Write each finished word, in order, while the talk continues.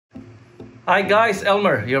Hi guys,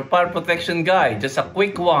 Elmer, your fire protection guy. Just a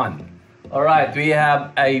quick one. Alright, we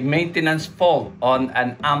have a maintenance fault on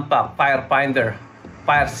an Ampac fire finder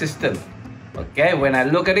fire system. Okay, when I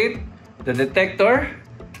look at it, the detector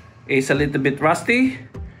is a little bit rusty.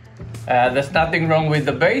 There's nothing wrong with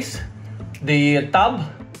the base. The tab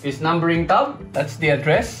is numbering tab. That's the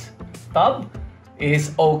address tab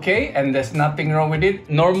is okay, and there's nothing wrong with it.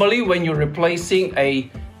 Normally, when you're replacing a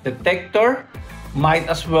detector, might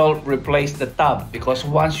as well replace the tab, because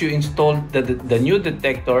once you install the new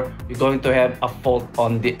detector, you're going to have a fault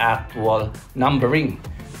on the actual numbering.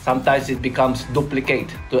 Sometimes it becomes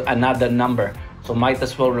duplicate to another number, so might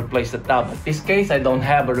as well replace the tab. In this case, I don't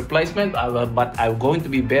have a replacement, but I'm going to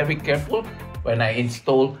be very careful when I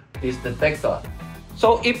install this detector.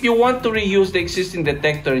 So if you want to reuse the existing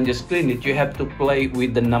detector and just clean it, you have to play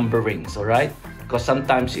with the numberings, all right? Because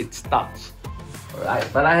sometimes it stops. Alright,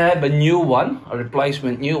 but I have a new one, a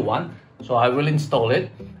replacement new one, so I will install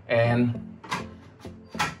it, and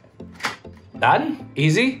done,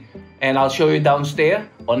 easy. And I'll show you downstairs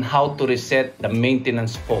on how to reset the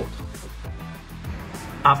maintenance fault.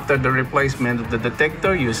 After the replacement of the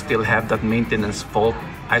detector, you still have that maintenance fault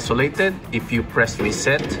isolated. If you press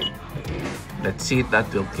reset, let's see,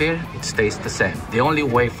 that will clear. It stays the same. The only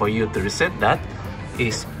way for you to reset that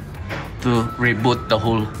is to reboot the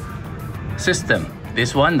whole system.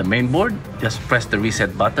 This one, the main board, just press the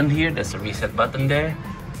reset button here. There's a reset button there,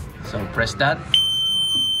 so press that.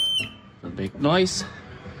 A big noise.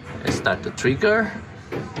 Let's start to trigger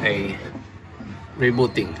a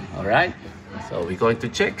rebooting. All right, so we're going to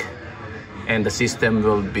check, and the system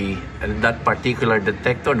will be, that particular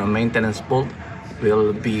detector, the maintenance bolt,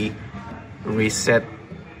 will be reset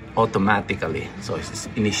automatically. So it's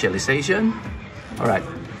initialization. All right,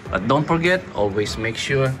 but don't forget, always make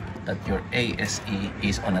sure that your ASE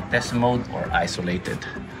is on a test mode or isolated.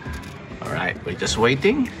 All right, we're just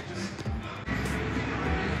waiting.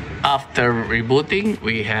 After rebooting,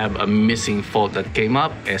 we have a missing fault that came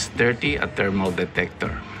up, S30, a thermal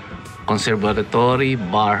detector. Conservatory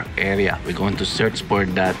bar area. We're going to search for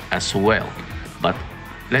that as well. But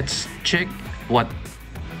let's check what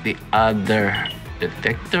the other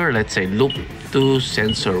detector, let's say loop 2,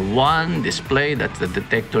 sensor 1, display. That's the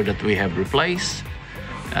detector that we have replaced.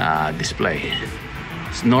 Display.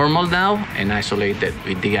 It's normal now and isolated.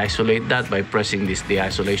 We de-isolate that by pressing this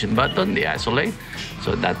de-isolation button, de-isolate.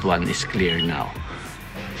 So that one is clear now.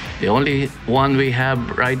 The only one we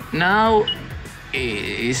have right now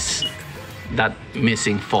is that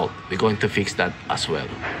missing fault. We're going to fix that as well.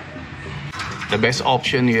 The best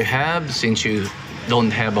option you have, since you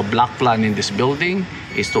don't have a block plan in this building,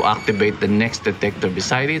 is to activate the next detector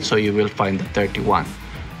beside it, so you will find the 31.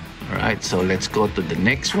 All right, so let's go to the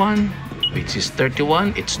next one, which is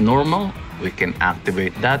 31. It's normal. We can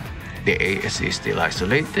activate that. The AS is still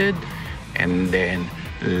isolated, and then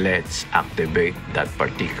let's activate that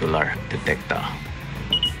particular detector.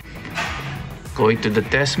 Going to the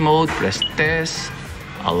test mode, press test,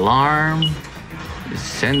 alarm,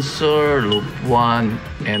 sensor, loop 1,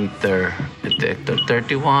 enter detector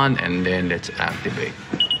 31, and then let's activate.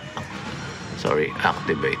 Sorry,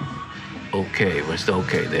 activate. Okay, where's the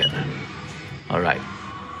okay there? All right.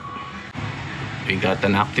 We got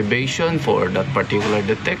an activation for that particular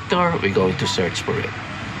detector. We're going to search for it.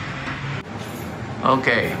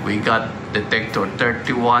 Okay, we got detector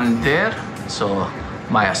 31 there. So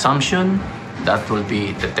my assumption, that will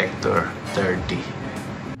be detector 30.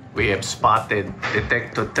 We have spotted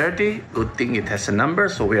detector 30. Good thing it has a number,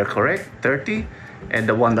 so we are correct, 30. And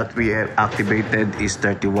the one that we have activated is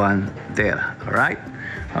 31 there, all right?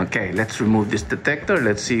 Okay, let's remove this detector.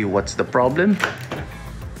 Let's see what's the problem.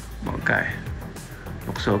 Okay,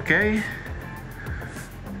 looks okay.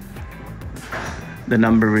 The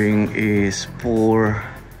numbering is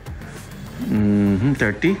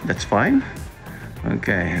 430, that's fine.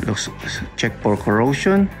 Okay, looks, check for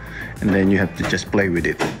corrosion, and then you have to just play with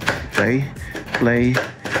it. Play.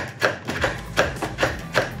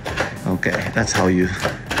 Okay, that's how you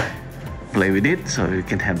play with it, so you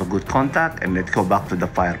can have a good contact. And let's go back to the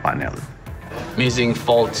fire panel. Missing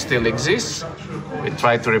fault still exists. We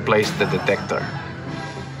try to replace the detector.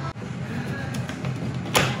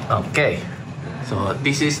 Okay, so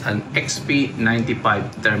this is an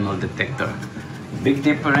XP95 thermal detector. Big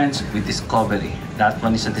difference with Discovery. That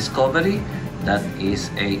one is a Discovery, that is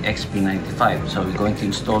a XP95. So we're going to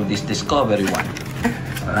install this Discovery one.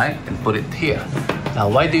 All right, and put it here. Now,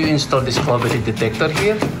 why do you install Discovery detector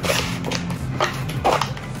here?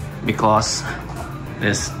 Because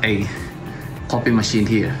there's a copy machine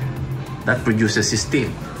here that produces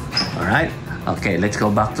steam. All right. Okay, let's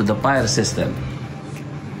go back to the fire system.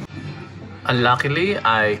 Unluckily,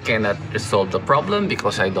 I cannot resolve the problem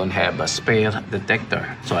because I don't have a spare detector.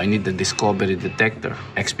 So I need the Discovery detector.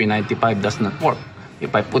 XP95 does not work.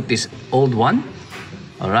 If I put this old one,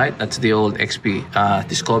 all right, that's the old XP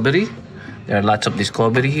Discovery. There are lots of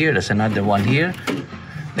Discovery here. There's another one here.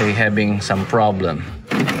 They're having some problem.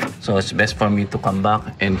 So it's best for me to come back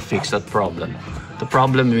and fix that problem. The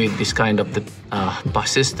problem with this kind of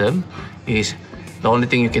system is the only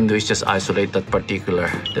thing you can do is just isolate that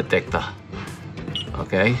particular detector.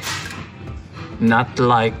 Okay, not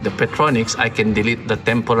like the Petronics, I can delete that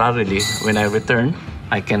temporarily. When I return,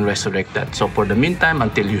 I can resurrect that. So for the meantime,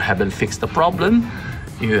 until you haven't fixed the problem,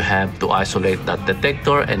 you have to isolate that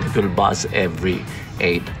detector, and it will buzz every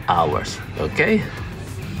 8 hours. Okay,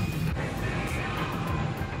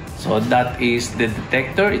 so that is the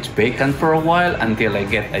detector. It's vacant for a while until I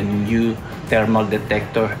get a new thermal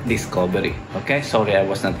detector Discovery. Okay, sorry I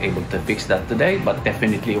was not able to fix that today, but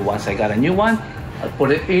definitely once I got a new one, I'll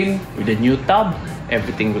put it in with a new tab.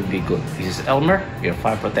 Everything will be good. This is Elmer, your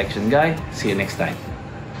fire protection guy. See you next time.